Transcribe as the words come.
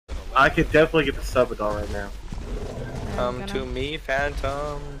I could definitely get the Subadon right now. Come to me,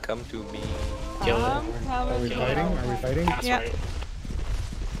 Phantom. Come to me. Kill it. Are we fighting? Are we fighting? That's Yep. right.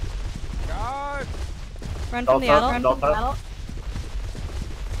 God! Run from the adult. Delta.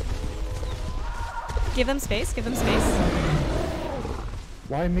 Give them space. Give them space.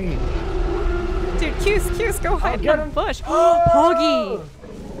 Why me? Dude, Q's, go hide in the bush. Poggy!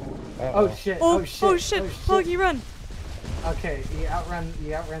 Uh-oh. Oh shit! Oh, Oh shit! oh shit! Poggy, run! Okay, he outran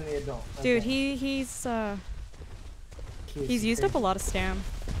the adult. Okay. Dude, he's used up a lot of stam.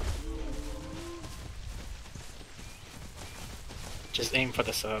 Just aim for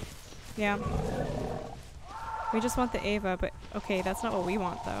the sub. Yeah. We just want the Ava, but okay, that's not what we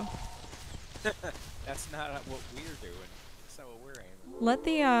want though. That's not what we're doing. That's not what we're aiming. Let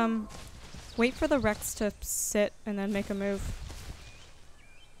the wait for the Rex to sit and then make a move.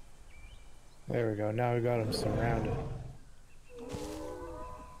 There we go. Now we got him surrounded.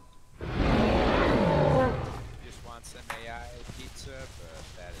 Just want some AI pizza, but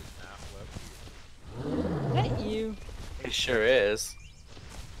that is not what we Is that you? It sure is.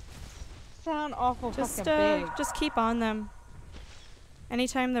 Sound awful Just fucking big. just keep on them.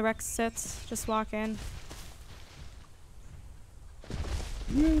 Anytime the Rex sits, just walk in.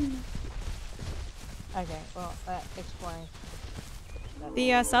 Okay, well, that explains.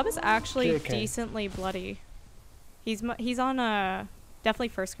 The sub is actually JK. decently bloody. He's on definitely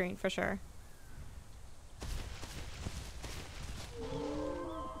first screen for sure.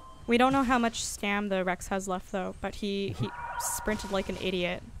 We don't know how much stam the Rex has left though, but he sprinted like an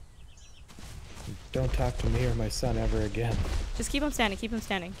idiot. Don't talk to me or my son ever again. Just keep him standing, keep him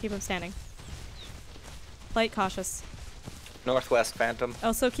standing, keep him standing. Play it cautious. Northwest Phantom.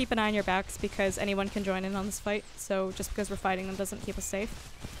 Also keep an eye on your backs because anyone can join in on this fight, so just because we're fighting them doesn't keep us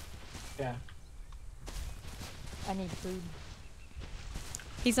safe. Yeah. I need food.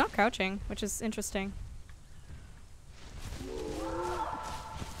 He's not crouching, which is interesting.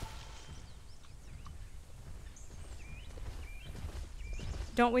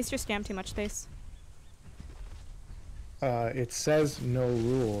 Don't waste your stam too much space. It says no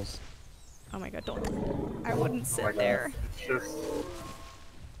rules. Oh my god, don't. I wouldn't sit God. there. It's just...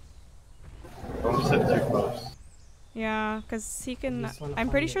 Don't sit too close. Yeah, because he can. just wanna I'm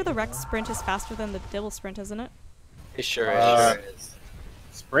pretty find sure it, the you Rex know? sprint is faster than the Dibble sprint, isn't it? It sure is.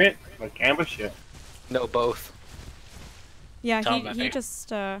 Sprint, like ambush it. No, both. Yeah, Tell him he that,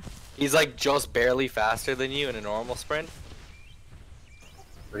 just. He's like just barely faster than you in a normal sprint.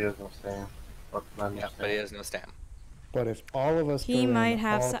 But he has no stand. Yeah, but he has no stam. But if all of us He go might in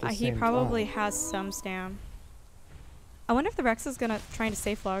have. all at the He same probably time, has some stam. I wonder if the Rex is gonna trying to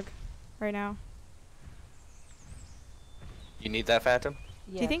safe log right now. You need that Phantom?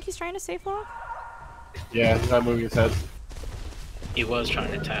 Yeah. Do you think he's trying to safe log? Yeah, he's not moving his head. He was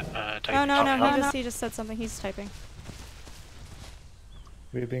trying to type. Oh no, no, no, he just said something. He's typing.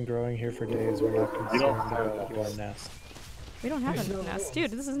 we've been growing here for days. We're not concerned don't have about that. your nest. We don't have There's a no nest, rules.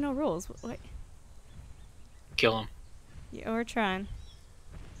 dude. This is no rules. What? Kill him. Yeah, we're trying.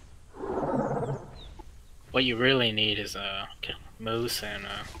 What you really need is Moose and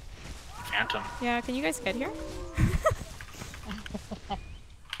Phantom. Yeah, can you guys get here?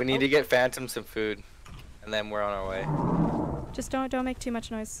 We need to get Phantom some food, and then we're on our way. Just don't make too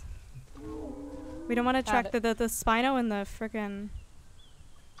much noise. We don't want to track the Spino and the frickin'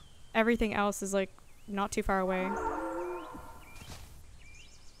 everything else is like not too far away.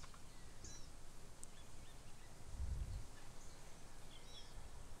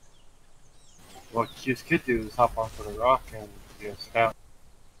 What Q's could do is hop onto the rock and be a scout.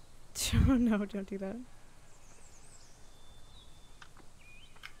 Oh no, don't do that.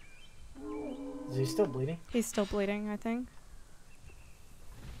 Is he still bleeding? He's still bleeding, I think.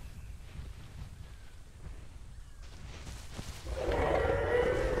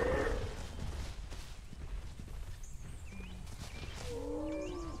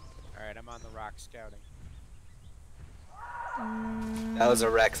 Alright, I'm on the rock scouting. That was a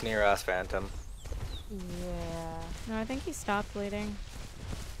Rex near us, Phantom. Yeah. No, I think he stopped bleeding.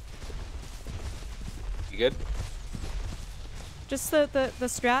 You good? Just the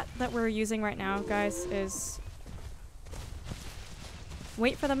strat that we're using right now, guys, is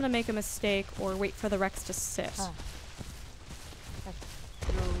wait for them to make a mistake or wait for the Rex to sit. Huh. Let's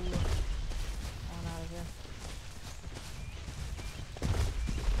go on out of here.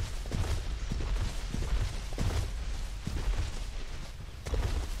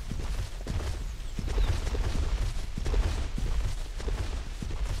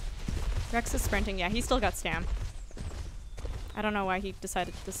 Rex is sprinting. Yeah, he still got stam. I don't know why he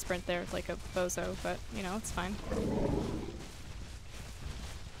decided to sprint there like a bozo, but, you know, it's fine.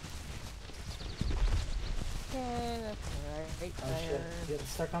 Okay, that's right Oh shit, there. getting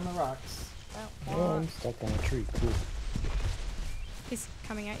stuck on the rocks. Don't Oh, I'm want- stuck on a tree. Cool. He's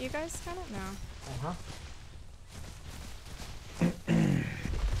coming at you guys, kinda? No. Uh-huh.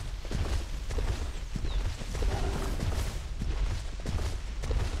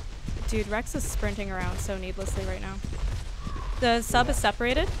 Dude, Rex is sprinting around so needlessly right now. The sub is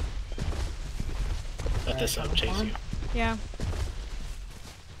separated. Let this up chase you. Yeah.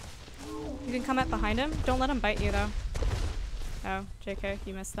 You can come up behind him. Don't let him bite you, though. Oh, JK,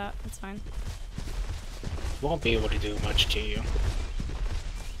 you missed that. That's fine. Won't be able to do much to you.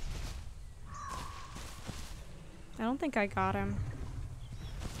 I don't think I got him.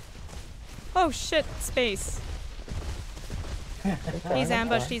 Oh shit, space. He's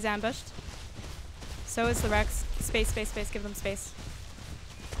ambushed, he's ambushed. So is the Rex. Space, space, space, give them space.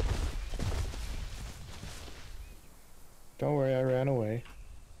 Don't worry, I ran away.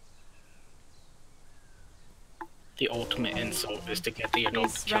 The ultimate insult is to get the adult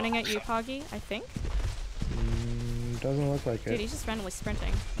to He's kill running at you, himself. Poggy, I think. Doesn't look like Dude, it. he's just randomly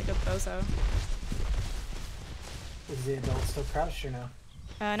sprinting, like a bozo. Is the adult still crouched or no?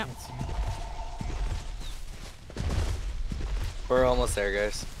 No. Can't see. We're almost there,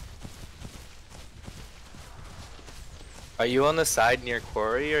 guys. Are you on the side near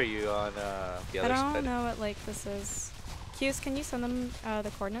quarry, or are you on the I other don't side? know what lake this is. Q's, can you send them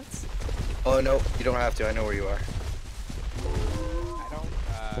the coordinates? Oh no, you don't have to. I know where you are. I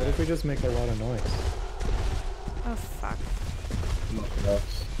don't, What if we just make a lot of noise? Oh fuck. Nothing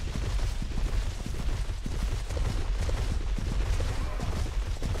else.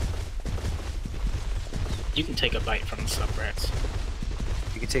 You can take a bite from the sub-rats.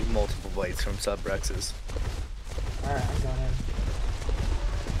 You can take multiple bites from sub-rexes. Alright, I'm going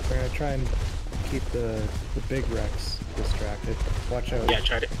in. We're gonna try and keep the big Rex distracted. Watch out. Yeah,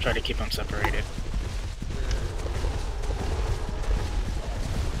 try to keep them separated.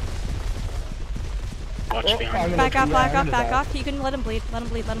 Watch Oh, behind I'm you. gonna Back off, yeah, back I'm off, gonna back die. off. You can let him bleed, let him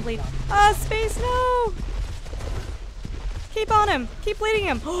bleed, let him bleed. Ah, space, no! Keep on him. Keep bleeding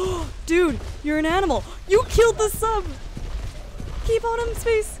him. Dude, you're an animal. You killed the sub. Keep on him,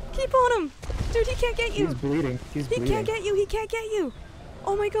 space. Keep on him. Dude, he can't get you. He's bleeding. He's He bleeding. can't get you. He can't get you.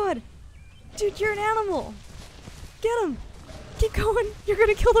 Oh my god. Dude, you're an animal. Get him. Keep going. You're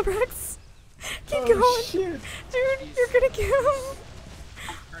gonna kill the Rex. Keep going. Shit. Dude, you're gonna kill him.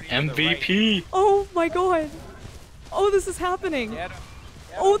 MVP! Oh my god. Oh, this is happening. Get him.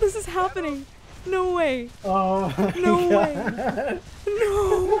 Oh, this is happening. No way. Oh my No way. God.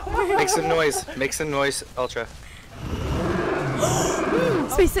 No way. Make some noise. Make some noise, Ultra.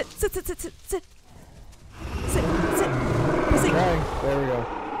 Space, sit, sit, sit, sit, sit, sit. Sit, sit. Sit. Trying. There we go.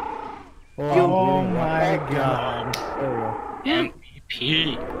 Oh, I'm Oh bleeding. my Oh, god. There we go. MVP!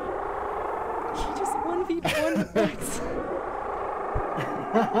 He just 1v1 Rex.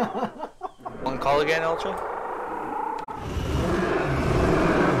 On call again, Ultra?